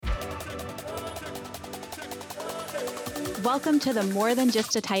Welcome to the More Than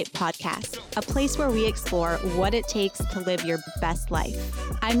Just a Type podcast, a place where we explore what it takes to live your best life.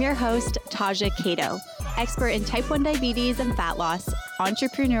 I'm your host, Taja Cato, expert in type 1 diabetes and fat loss,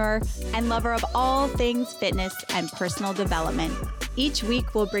 entrepreneur, and lover of all things fitness and personal development. Each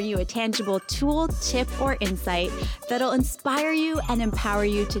week, we'll bring you a tangible tool, tip, or insight that'll inspire you and empower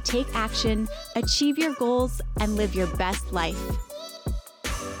you to take action, achieve your goals, and live your best life.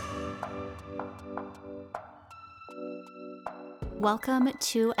 Welcome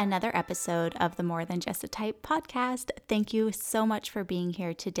to another episode of the More Than Just a Type podcast. Thank you so much for being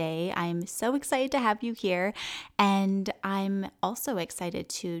here today. I'm so excited to have you here, and I'm also excited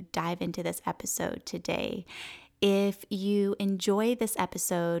to dive into this episode today. If you enjoy this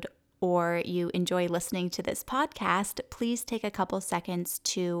episode or you enjoy listening to this podcast, please take a couple seconds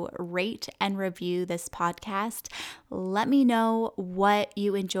to rate and review this podcast. Let me know what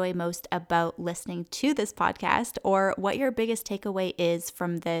you enjoy most about listening to this podcast or what your biggest takeaway is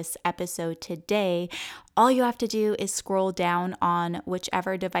from this episode today. All you have to do is scroll down on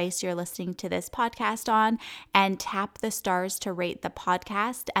whichever device you're listening to this podcast on and tap the stars to rate the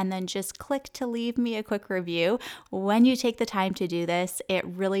podcast, and then just click to leave me a quick review. When you take the time to do this, it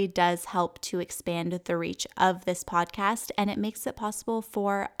really does help to expand the reach of this podcast, and it makes it possible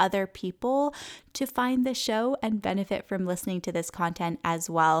for other people to find the show and benefit from listening to this content as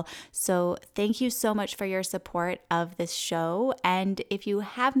well. So thank you so much for your support of this show. And if you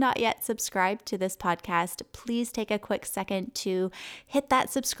have not yet subscribed to this podcast, please take a quick second to hit that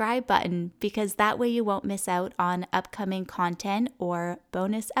subscribe button, because that way you won't miss out on upcoming content or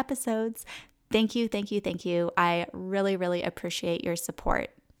bonus episodes. Thank you, thank you, thank you. I really, really appreciate your support.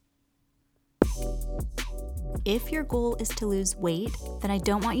 If your goal is to lose weight, then I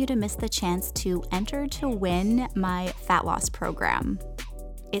don't want you to miss the chance to enter to win my fat loss program.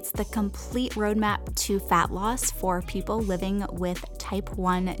 It's the complete roadmap to fat loss for people living with type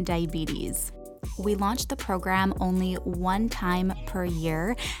 1 diabetes. We launch the program only one time per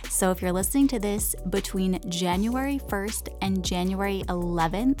year. So if you're listening to this between January 1st and January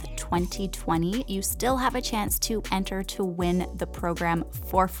 11th, 2020, you still have a chance to enter to win the program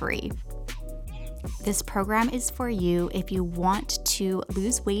for free. This program is for you if you want to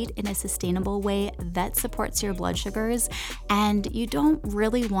lose weight in a sustainable way that supports your blood sugars, and you don't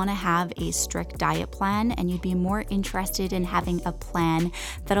really want to have a strict diet plan, and you'd be more interested in having a plan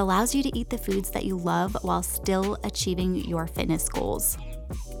that allows you to eat the foods that you love while still achieving your fitness goals.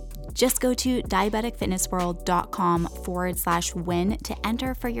 Just go to diabeticfitnessworld.com/win to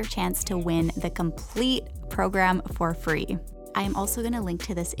enter for your chance to win the complete program for free. I am also going to link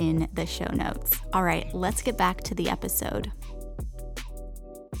to this in the show notes. All right, let's get back to the episode.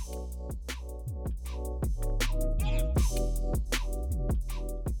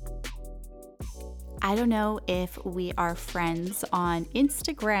 I don't know if we are friends on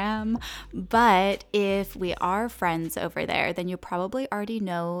Instagram, but if we are friends over there, then you probably already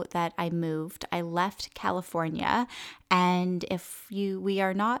know that I moved. I left California. And if we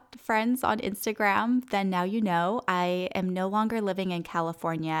are not friends on Instagram, then now you know I am no longer living in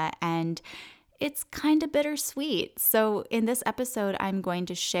California, and it's kind of bittersweet. So in this episode, I'm going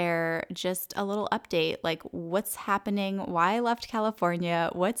to share just a little update, like what's happening, why I left California,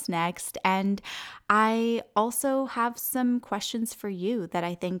 what's next. And I also have some questions for you that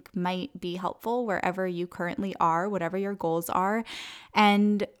I think might be helpful wherever you currently are, whatever your goals are.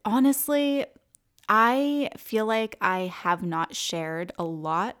 And honestly, I feel like I have not shared a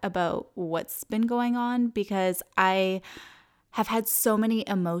lot about what's been going on because I have had so many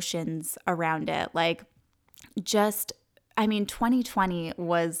emotions around it. 2020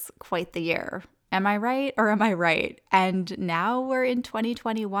 was quite the year. Am I right or am I right? And now we're in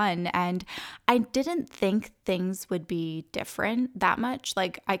 2021, and I didn't think things would be different that much. I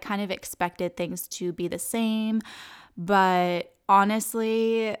kind of expected things to be the same, but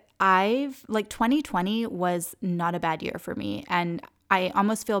honestly, 2020 was not a bad year for me. And I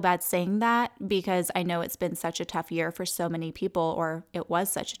almost feel bad saying that because I know it's been such a tough year for so many people, or it was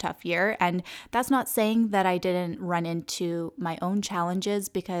such a tough year. And that's not saying that I didn't run into my own challenges,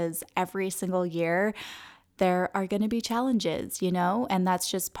 because every single year there are going to be challenges, and that's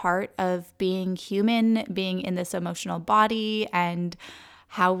just part of being human, being in this emotional body, and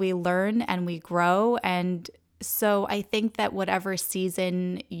how we learn and we grow. And so I think that whatever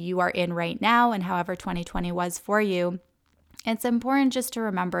season you are in right now, and however 2020 was for you, it's important just to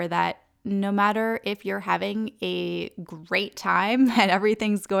remember that no matter if you're having a great time and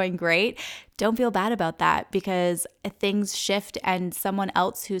everything's going great, don't feel bad about that, because things shift, and someone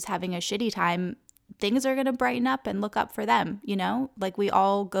else who's having a shitty time, things are going to brighten up and look up for them, we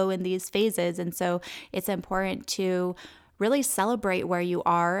all go in these phases. And so it's important to really celebrate where you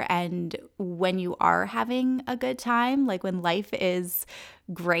are. And when you are having a good time, like when life is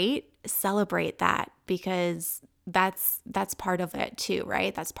great, celebrate that, because that's part of it too,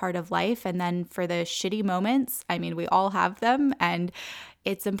 right? That's part of life. And then for the shitty moments, I mean, we all have them, and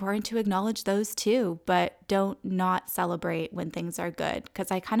it's important to acknowledge those too, but don't not celebrate when things are good.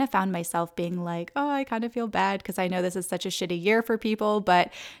 Because I kind of found myself being like, oh, I kind of feel bad because I know this is such a shitty year for people,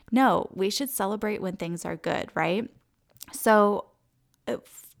 but no, we should celebrate when things are good, right? So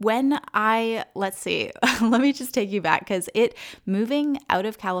let's see, let me just take you back, because moving out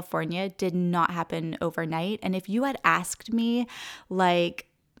of California did not happen overnight. And if you had asked me like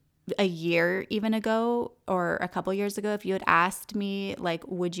a year even ago, or a couple years ago, if you had asked me like,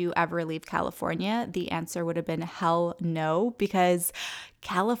 would you ever leave California? The answer would have been hell no, because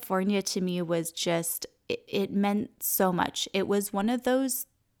California to me was just, it meant so much. It was one of those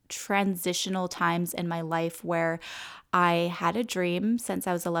transitional times in my life where I had a dream since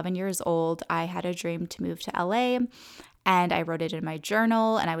I was 11 years old. I had a dream to move to LA, and I wrote it in my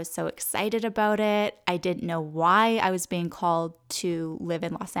journal, and I was so excited about it. I didn't know why I was being called to live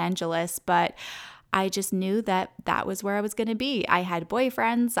in Los Angeles, but I just knew that that was where I was going to be. I had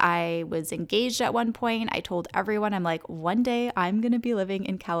boyfriends. I was engaged at one point. I told everyone, I'm like, one day I'm going to be living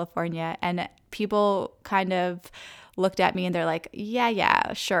in California. And people kind of looked at me and they're like,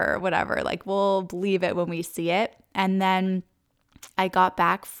 yeah, sure, whatever. Like, we'll believe it when we see it. And then I got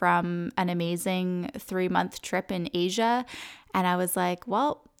back from an amazing 3-month trip in Asia, and I was like,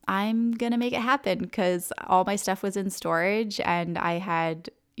 well, I'm going to make it happen, because all my stuff was in storage, and I had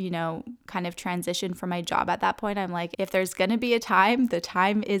kind of transitioned from my job at that point. I'm like, if there's going to be a time, the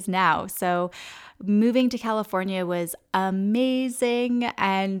time is now. So moving to California was amazing,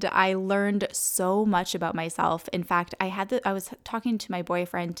 and I learned so much about myself. In fact, I was talking to my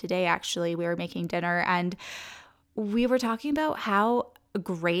boyfriend today, actually. We were making dinner, and we were talking about how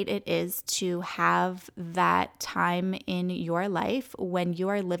great it is to have that time in your life when you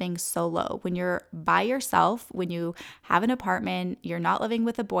are living solo, when you're by yourself, when you have an apartment, you're not living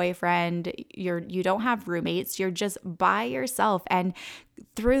with a boyfriend, you don't have roommates, you're just by yourself. And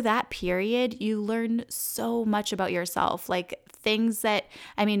through that period, you learn so much about yourself, like things that,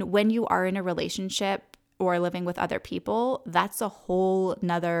 I mean, when you are in a relationship or living with other people, that's a whole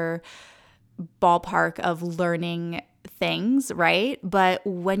nother ballpark of learning things, right? But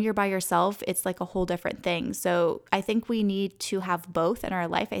when you're by yourself, it's like a whole different thing. So I think we need to have both in our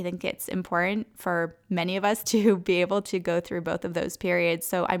life. I think it's important for many of us to be able to go through both of those periods.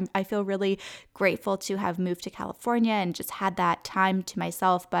 So I feel really grateful to have moved to California and just had that time to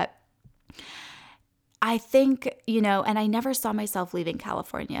myself. But I think, and I never saw myself leaving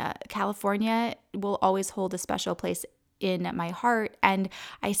California. California will always hold a special place in my heart. And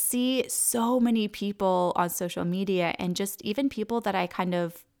I see so many people on social media, and just even people that I kind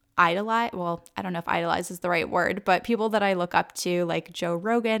of idolize. Well, I don't know if idolize is the right word, but people that I look up to, like Joe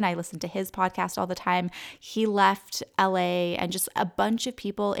Rogan. I listen to his podcast all the time. He left LA, and just a bunch of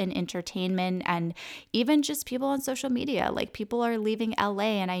people in entertainment, and even just people on social media. Like, people are leaving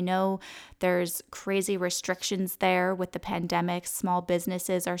LA, and I know there's crazy restrictions there with the pandemic. Small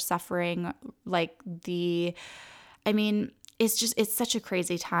businesses are suffering. It's such a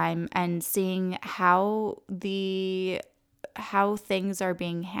crazy time, and seeing how things are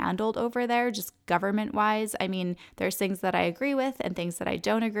being handled over there, just government wise. I mean, there's things that I agree with and things that I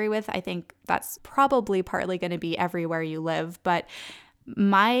don't agree with. I think that's probably partly going to be everywhere you live, but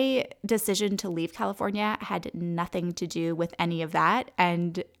my decision to leave California had nothing to do with any of that.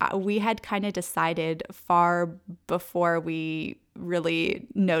 And we had kind of decided far before we really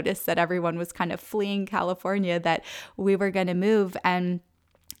noticed that everyone was kind of fleeing California that we were going to move. And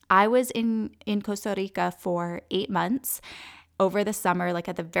I was in Costa Rica for 8 months over the summer, like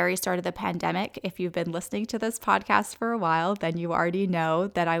at the very start of the pandemic. If you've been listening to this podcast for a while, then you already know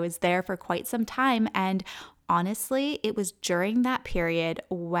that I was there for quite some time. And honestly, it was during that period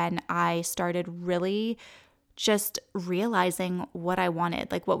when I started really just realizing what I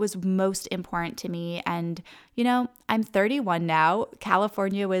wanted, like what was most important to me. And, I'm 31 now.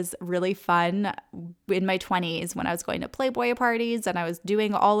 California was really fun in my 20s when I was going to Playboy parties and I was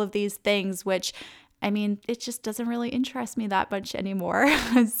doing all of these things, which, I mean, it just doesn't really interest me that much anymore.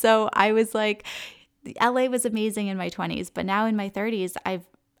 So I was like, LA was amazing in my 20s, but now in my 30s,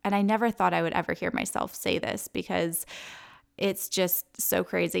 and I never thought I would ever hear myself say this because it's just so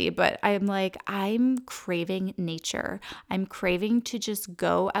crazy, but I'm like, I'm craving nature. I'm craving to just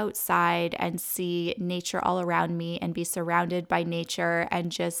go outside and see nature all around me and be surrounded by nature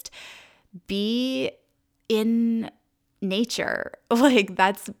and just be in nature. Like,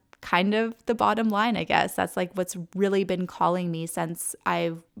 that's kind of the bottom line, I guess. That's like what's really been calling me since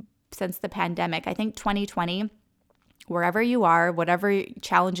the pandemic. I think 2020, wherever you are, whatever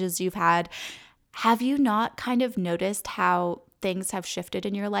challenges you've had, have you not kind of noticed how things have shifted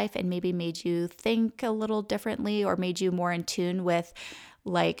in your life and maybe made you think a little differently, or made you more in tune with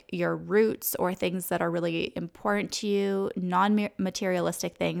like your roots, or things that are really important to you,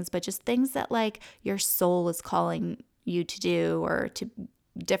 non-materialistic things, but just things that like your soul is calling you to do, or to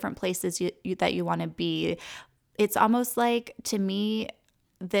different places that you want to be? It's almost like, to me,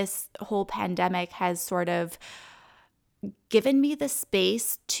 this whole pandemic has sort of given me the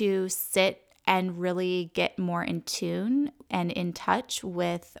space to sit and really get more in tune and in touch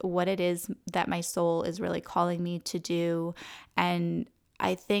with what it is that my soul is really calling me to do. And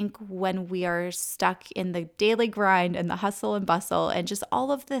I think when we are stuck in the daily grind and the hustle and bustle and just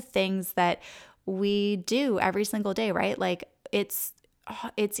all of the things that we do every single day, right? Like it's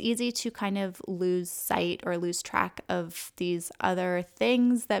easy to kind of lose sight or lose track of these other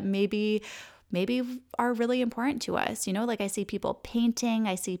things that maybe are really important to us. You know, like I see people painting,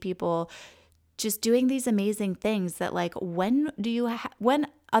 I see people just doing these amazing things that, like, when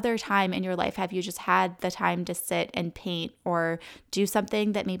other time in your life have you just had the time to sit and paint or do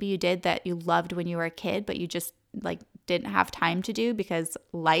something that maybe you did that you loved when you were a kid, but you just like didn't have time to do because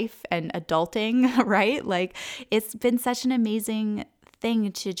life and adulting, right? Like, it's been such an amazing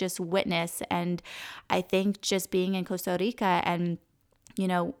thing to just witness. And I think just being in Costa Rica and, you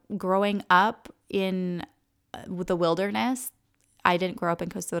know, growing up in the wilderness. I didn't grow up in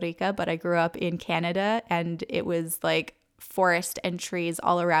Costa Rica, but I grew up in Canada, and it was like forest and trees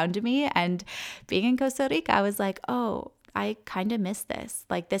all around me. And being in Costa Rica, I was like, oh, I kind of miss this.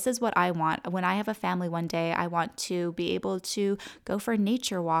 Like, this is what I want. When I have a family one day, I want to be able to go for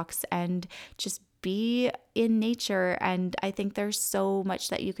nature walks and just be in nature. And I think there's so much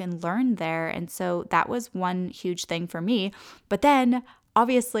that you can learn there. And so that was one huge thing for me. But then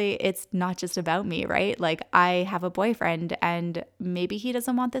obviously, it's not just about me, right? Like, I have a boyfriend, and maybe he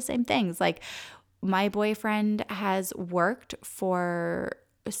doesn't want the same things. Like, my boyfriend has worked for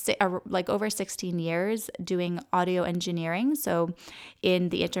like over 16 years doing audio engineering, so in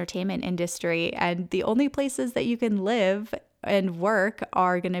the entertainment industry. And the only places that you can live and work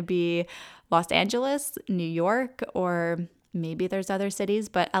are going to be Los Angeles, New York, or maybe there's other cities,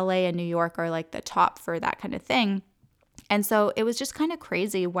 but LA and New York are like the top for that kind of thing. And so it was just kind of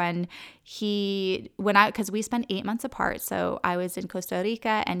crazy because we spent 8 months apart. So I was in Costa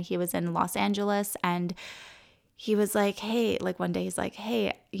Rica and he was in Los Angeles, and he was like, hey, like one day he's like,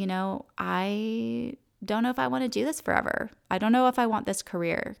 hey, you know, I don't know if I want to do this forever. I don't know if I want this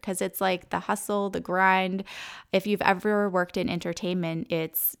career, because it's like the hustle, the grind. If you've ever worked in entertainment,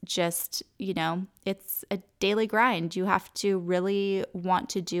 it's just, you know, it's a daily grind. You have to really want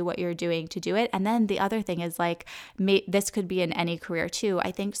to do what you're doing to do it. And then the other thing is like, this could be in any career too.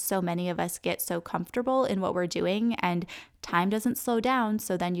 I think so many of us get so comfortable in what we're doing, and time doesn't slow down.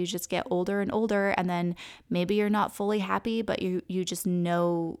 So then you just get older and older, and then maybe you're not fully happy, but you just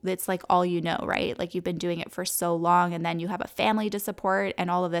know it's like all you know, right? Like, you've been doing it for so long, and then you have a family to support and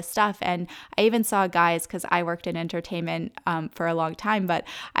all of this stuff. And I even saw guys, because I worked in entertainment for a long time, but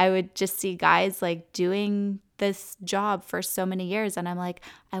I would just see guys like doing this job for so many years, and I'm like,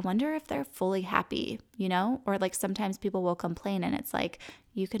 I wonder if they're fully happy, you know? Or like sometimes people will complain, and it's like,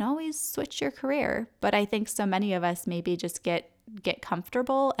 you can always switch your career. But I think so many of us maybe just get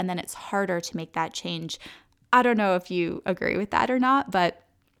comfortable, and then it's harder to make that change. I don't know if you agree with that or not, but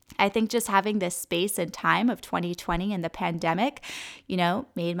I think just having this space and time of 2020 and the pandemic, you know,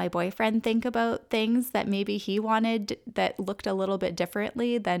 made my boyfriend think about things that maybe he wanted that looked a little bit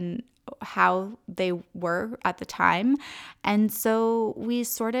differently than how they were at the time. And so we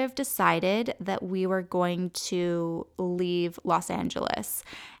sort of decided that we were going to leave Los Angeles.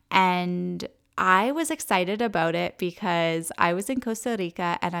 And I was excited about it because I was in Costa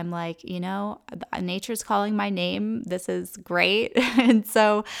Rica, and I'm like, you know, nature's calling my name. This is great. And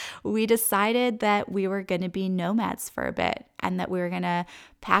so we decided that we were going to be nomads for a bit, and that we were going to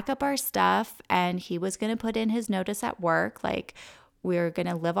pack up our stuff, and he was going to put in his notice at work. Like, we were going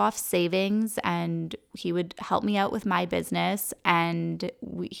to live off savings, and he would help me out with my business, and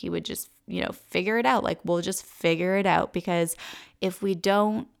he would just, you know, figure it out. Like, we'll just figure it out, because if we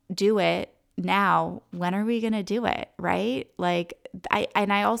don't do it now, when are we going to do it, right? Like,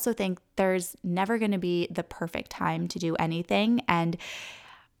 I also think there's never going to be the perfect time to do anything. And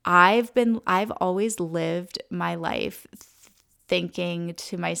I've always lived my life thinking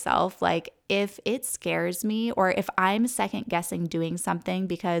to myself, like, if it scares me or if I'm second guessing doing something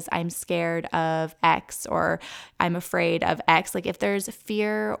because I'm scared of X or I'm afraid of X, like if there's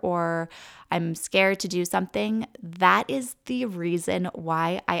fear or I'm scared to do something, that is the reason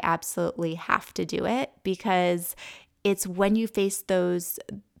why I absolutely have to do it, because it's when you face those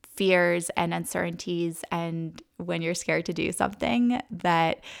fears and uncertainties and when you're scared to do something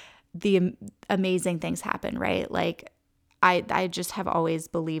that the amazing things happen, right? Like I just have always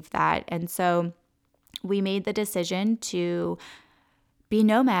believed that. And so we made the decision to be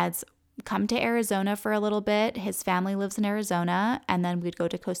nomads, come to Arizona for a little bit. His family lives in Arizona, and then we'd go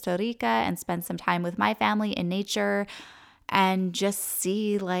to Costa Rica and spend some time with my family in nature and just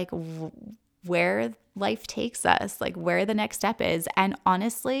see like where life takes us, like where the next step is. And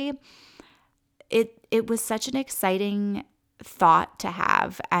honestly, it was such an exciting thought to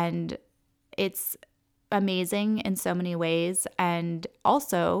have, and it's amazing in so many ways and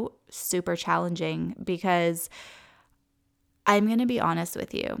also super challenging because I'm going to be honest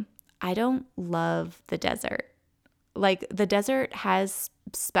with you. I don't love the desert. Like the desert has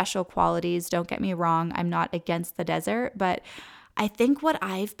special qualities, don't get me wrong. I'm not against the desert, but I think what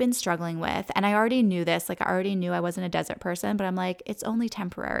I've been struggling with, and I already knew this, like I already knew I wasn't a desert person, but I'm like, it's only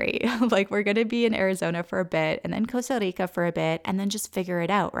temporary. Like we're going to be in Arizona for a bit and then Costa Rica for a bit and then just figure it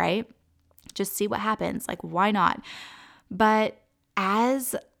out, right? Just see what happens. Like, why not? But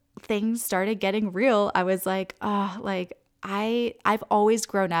as things started getting real, I was like, oh, like I've always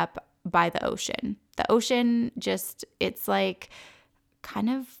grown up by the ocean. The ocean just, it's like kind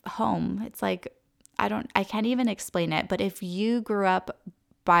of home. It's like, I can't even explain it. But if you grew up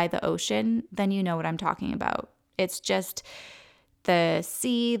by the ocean, then you know what I'm talking about. It's just the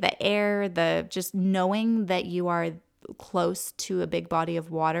sea, the air, the just knowing that you are close to a big body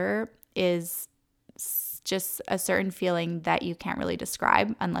of water is just a certain feeling that you can't really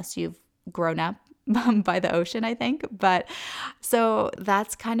describe unless you've grown up by the ocean, I think. But so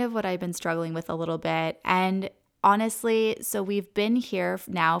that's kind of what I've been struggling with a little bit. And honestly, so we've been here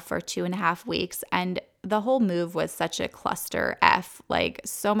now for 2.5 weeks, and the whole move was such a cluster F, like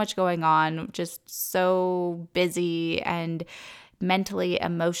so much going on, just so busy and mentally,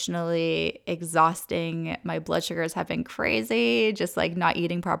 emotionally exhausting. My blood sugars have been crazy, just like not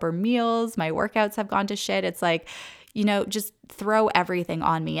eating proper meals. My workouts have gone to shit. It's like, just throw everything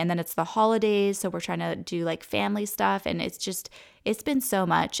on me. And then it's the holidays. So we're trying to do like family stuff. And it's been so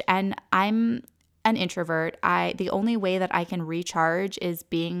much. And I'm an introvert. The only way that I can recharge is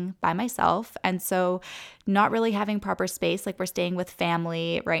being by myself. And so not really having proper space, like we're staying with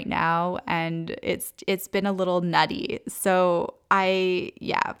family right now, and it's been a little nutty. So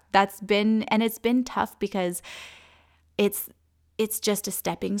it's been tough because it's just a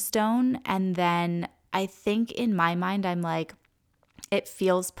stepping stone. And then I think in my mind, I'm like, it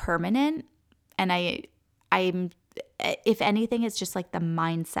feels permanent. And I'm if anything, it's just like the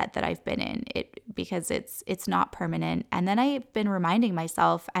mindset that I've been in it, because it's not permanent. And then I've been reminding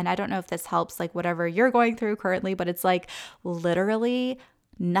myself, and I don't know if this helps, like whatever you're going through currently, but it's like literally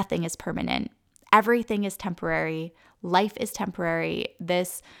nothing is permanent. Everything is temporary. Life is temporary.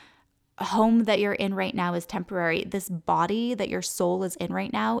 This home that you're in right now is temporary. This body that your soul is in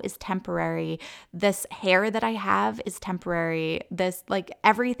right now is temporary. This hair that I have is temporary. This, like,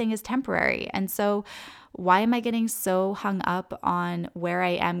 everything is temporary. And so why am I getting so hung up on where I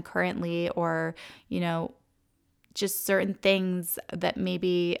am currently, or, just certain things that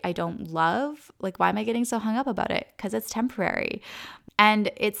maybe I don't love? Like, why am I getting so hung up about it? Because it's temporary.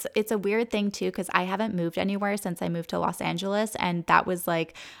 And it's a weird thing too, because I haven't moved anywhere since I moved to Los Angeles. And that was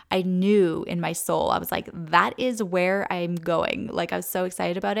like, I knew in my soul, I was like, that is where I'm going. Like, I was so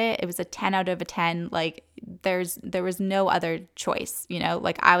excited about it. It was a 10 out of a 10. Like, there was no other choice,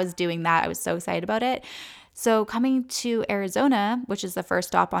 like I was doing that. I was so excited about it. So coming to Arizona, which is the first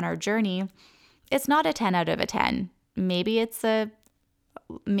stop on our journey, it's not a 10 out of a 10. Maybe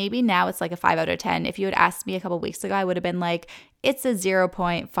now it's like a 5 out of 10. If you had asked me a couple weeks ago, I would have been like, it's a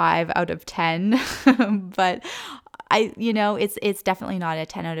 0.5 out of 10. But it's definitely not a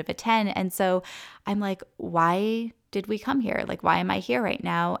 10 out of a 10. And so I'm like, why did we come here? Like, why am I here right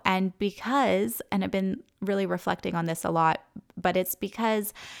now? And I've been really reflecting on this a lot, but it's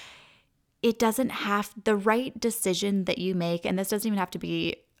because it doesn't have the right decision that you make. And this doesn't even have to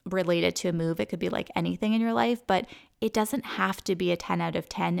be related to a move. It could be like anything in your life, but it doesn't have to be a 10 out of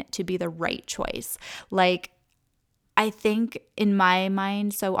 10 to be the right choice. Like, I think in my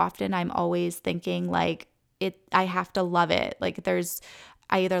mind, so often I'm always thinking like I have to love it. Like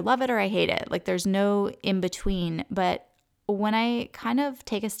I either love it or I hate it. Like there's no in between. But when I kind of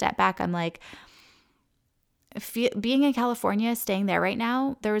take a step back, I'm like, being in California, staying there right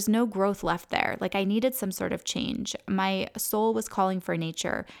now, there was no growth left there. Like I needed some sort of change. My soul was calling for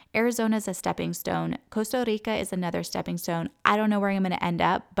nature. Arizona is a stepping stone. Costa Rica is another stepping stone. I don't know where I'm going to end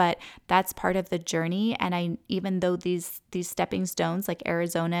up, but that's part of the journey. And even though these stepping stones, like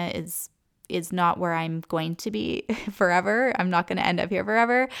Arizona is not where I'm going to be forever. I'm not going to end up here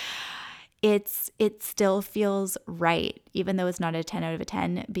forever. It still feels right, even though it's not a 10 out of a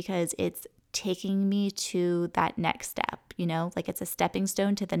 10, because it's taking me to that next step, like it's a stepping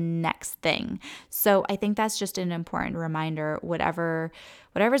stone to the next thing. So I think that's just an important reminder, whatever's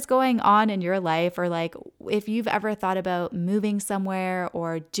going on in your life, or like if you've ever thought about moving somewhere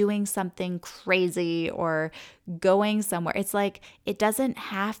or doing something crazy or going somewhere, it's like, it doesn't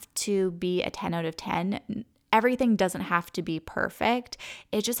have to be a 10 out of 10. Everything doesn't have to be perfect.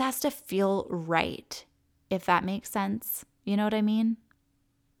 It just has to feel right, if that makes sense. You know what I mean?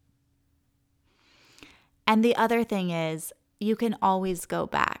 And the other thing is, you can always go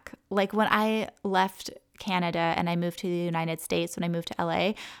back. Like when I left Canada and I moved to the United States, when I moved to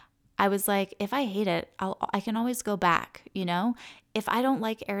LA, I was like, if I hate it, I can always go back, If I don't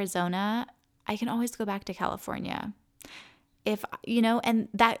like Arizona, I can always go back to California. And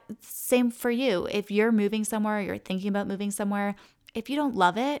that same for you. If you're moving somewhere, you're thinking about moving somewhere, if you don't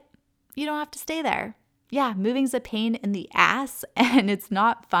love it, you don't have to stay there. Yeah, moving's a pain in the ass and it's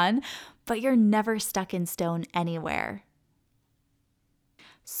not fun, but you're never stuck in stone anywhere.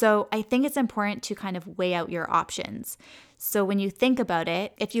 So I think it's important to kind of weigh out your options. So when you think about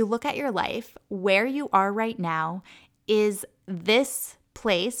it, if you look at your life, where you are right now, is this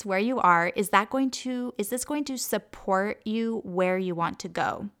place where you are, is this going to support you where you want to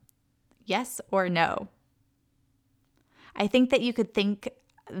go? Yes or no? I think that you could think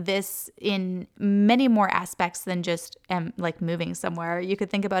this in many more aspects than just like moving somewhere. You could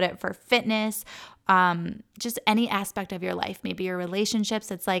think about it for fitness, just any aspect of your life, maybe your relationships.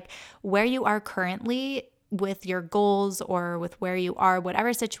 It's like where you are currently with your goals or with where you are,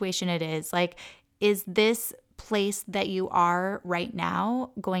 whatever situation it is, like, is this place that you are right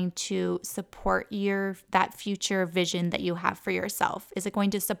now going to support that future vision that you have for yourself? Is it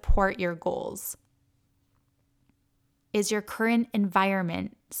going to support your goals? Is your current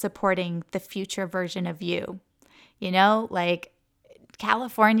environment supporting the future version of you? Like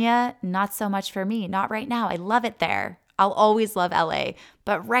California, not so much for me. Not right now. I love it there. I'll always love LA.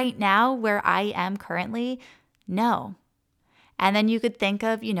 But right now, where I am currently, no. And then you could think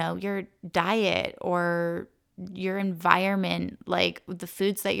of, your diet or your environment, like the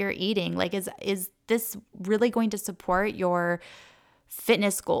foods that you're eating. Like, is this really going to support your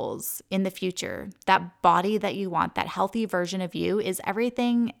fitness goals in the future? That body that you want, that healthy version of you, is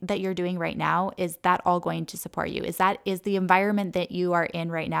everything that you're doing right now, is that all going to support you? Is the environment that you are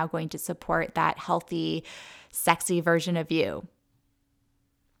in right now going to support that healthy, sexy version of you?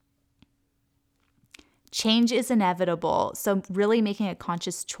 Change is inevitable. So really making a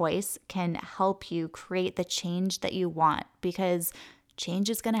conscious choice can help you create the change that you want, because change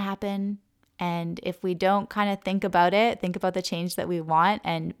is going to happen. And if we don't kind of think about the change that we want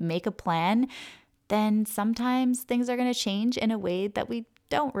and make a plan, then sometimes things are going to change in a way that we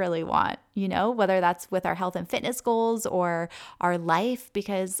don't really want, whether that's with our health and fitness goals or our life,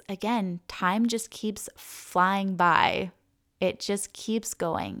 because again, time just keeps flying by. It just keeps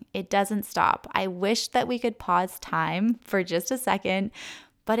going. It doesn't stop. I wish that we could pause time for just a second,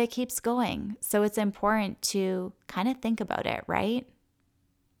 but it keeps going. So it's important to kind of think about it, right?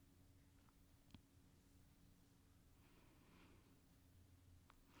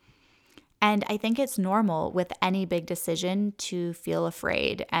 And I think it's normal with any big decision to feel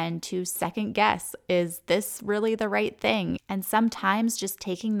afraid and to second guess, is this really the right thing? And sometimes just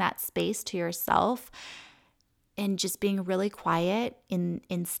taking that space to yourself and just being really quiet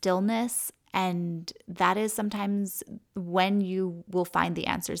in stillness, and that is sometimes when you will find the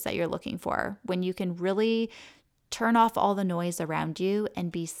answers that you're looking for. When you can really turn off all the noise around you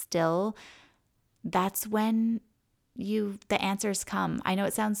and be still, that's when the answers come. I know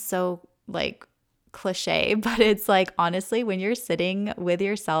it sounds so like cliche, but it's like, honestly, when you're sitting with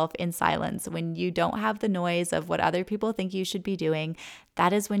yourself in silence, when you don't have the noise of what other people think you should be doing,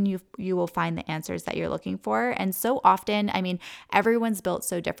 that is when you will find the answers that you're looking for. And so often, everyone's built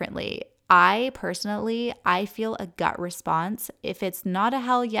so differently. I personally feel a gut response. If it's not a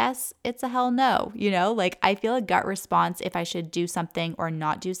hell yes, it's a hell no. Like I feel a gut response if I should do something or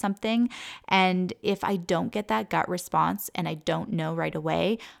not do something. And if I don't get that gut response and I don't know right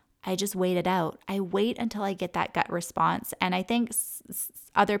away, I just wait it out. I wait until I get that gut response. And I think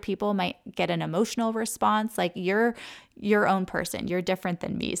other people might get an emotional response. Like, you're your own person. You're different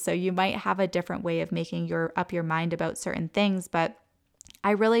than me. So you might have a different way of making up your mind about certain things. But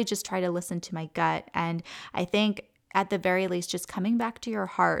I really just try to listen to my gut. And I think at the very least, just coming back to your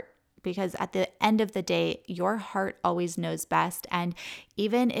heart, because at the end of the day, your heart always knows best. And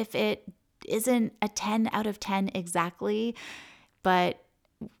even if it isn't a 10 out of 10 exactly, but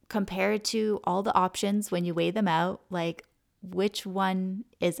compared to all the options when you weigh them out, like, which one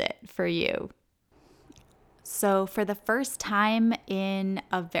is it for you? So for the first time in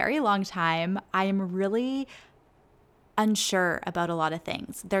a very long time, I am really unsure about a lot of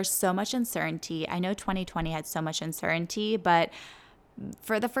things. There's so much uncertainty. I know 2020 had so much uncertainty, but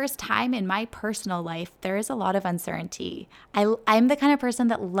for the first time in my personal life, there is a lot of uncertainty. I'm the kind of person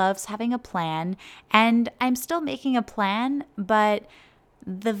that loves having a plan, and I'm still making a plan, but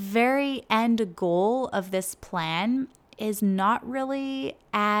the very end goal of this plan is not really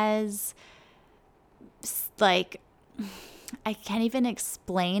as, like, I can't even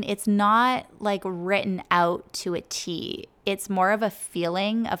explain. It's not like written out to a T. It's more of a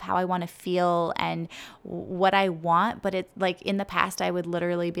feeling of how I want to feel and what I want. But it's like, in the past, I would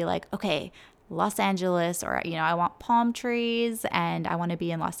literally be like, okay, Los Angeles, or, I want palm trees and I want to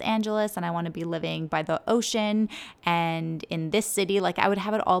be in Los Angeles and I want to be living by the ocean and in this city. Like, I would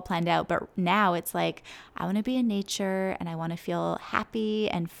have it all planned out. But now it's like, I want to be in nature and I want to feel happy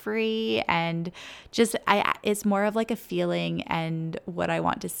and free, and just, it's more of like a feeling and what I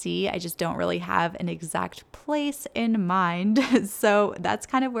want to see. I just don't really have an exact place in mind. So that's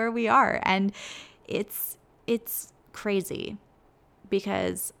kind of where we are. And it's crazy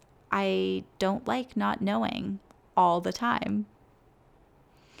because I don't like not knowing all the time.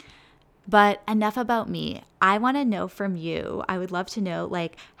 But enough about me. I want to know from you. I would love to know,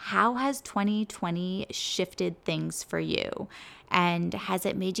 like, how has 2020 shifted things for you? And has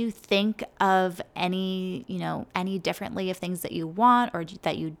it made you think of any differently of things that you want or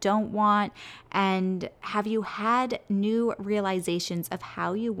that you don't want? And have you had new realizations of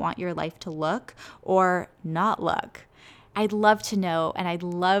how you want your life to look or not look? I'd love to know, and I'd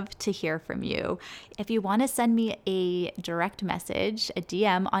love to hear from you. If you want to send me a direct message, a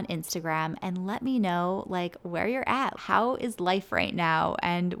DM on Instagram, and let me know, like, where you're at. How is life right now?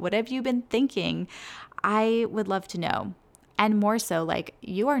 And what have you been thinking? I would love to know. And more so, like,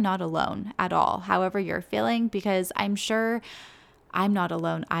 you are not alone at all, however you're feeling, because I'm sure I'm not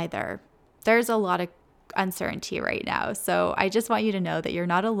alone either. There's a lot of uncertainty right now. So I just want you to know that you're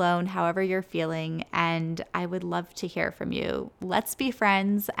not alone, however you're feeling, and I would love to hear from you. Let's be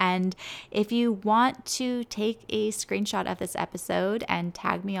friends. And if you want to take a screenshot of this episode and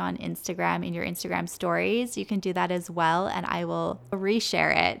tag me on Instagram in your Instagram stories, you can do that as well, and I will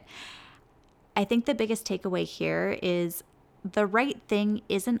reshare it. I think the biggest takeaway here is the right thing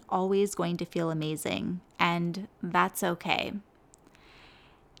isn't always going to feel amazing, and that's okay.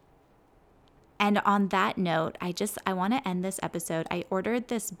 And on that note, I want to end this episode. I ordered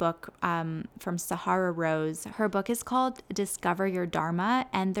this book from Sahara Rose. Her book is called Discover Your Dharma.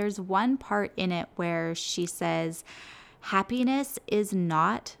 And there's one part in it where she says, happiness is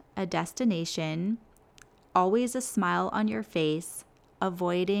not a destination, always a smile on your face,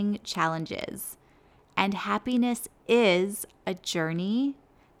 avoiding challenges. And happiness is a journey,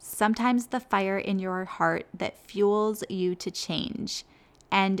 sometimes the fire in your heart that fuels you to change,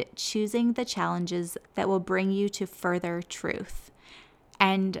 and choosing the challenges that will bring you to further truth.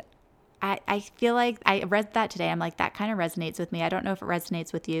 And I feel like I read that today. I'm like, that kind of resonates with me. I don't know if it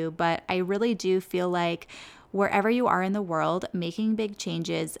resonates with you, but I really do feel like wherever you are in the world, making big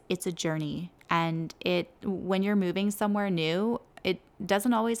changes, it's a journey. And when you're moving somewhere new, it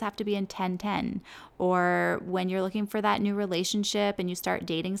doesn't always have to be in 10-10. Or when you're looking for that new relationship and you start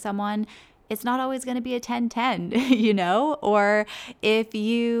dating someone, it's not always going to be a 10-10, Or if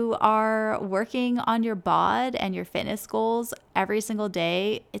you are working on your bod and your fitness goals every single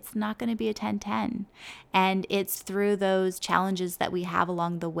day, it's not going to be a 10-10. And it's through those challenges that we have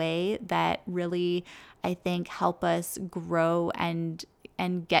along the way that really, I think, help us grow and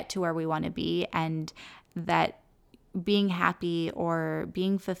get to where we want to be, and that being happy or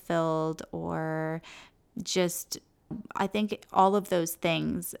being fulfilled or just, I think all of those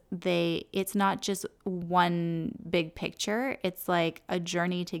things, it's not just one big picture. It's like a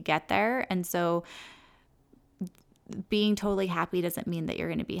journey to get there. And so being totally happy doesn't mean that you're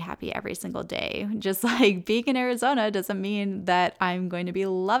going to be happy every single day. Just like being in Arizona doesn't mean that I'm going to be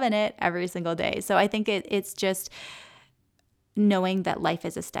loving it every single day. So I think it's just knowing that life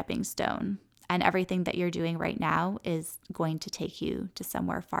is a stepping stone. And everything that you're doing right now is going to take you to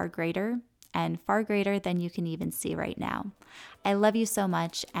somewhere far greater and far greater than you can even see right now. I love you so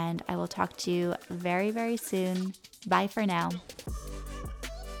much, and I will talk to you very, very soon. Bye for now.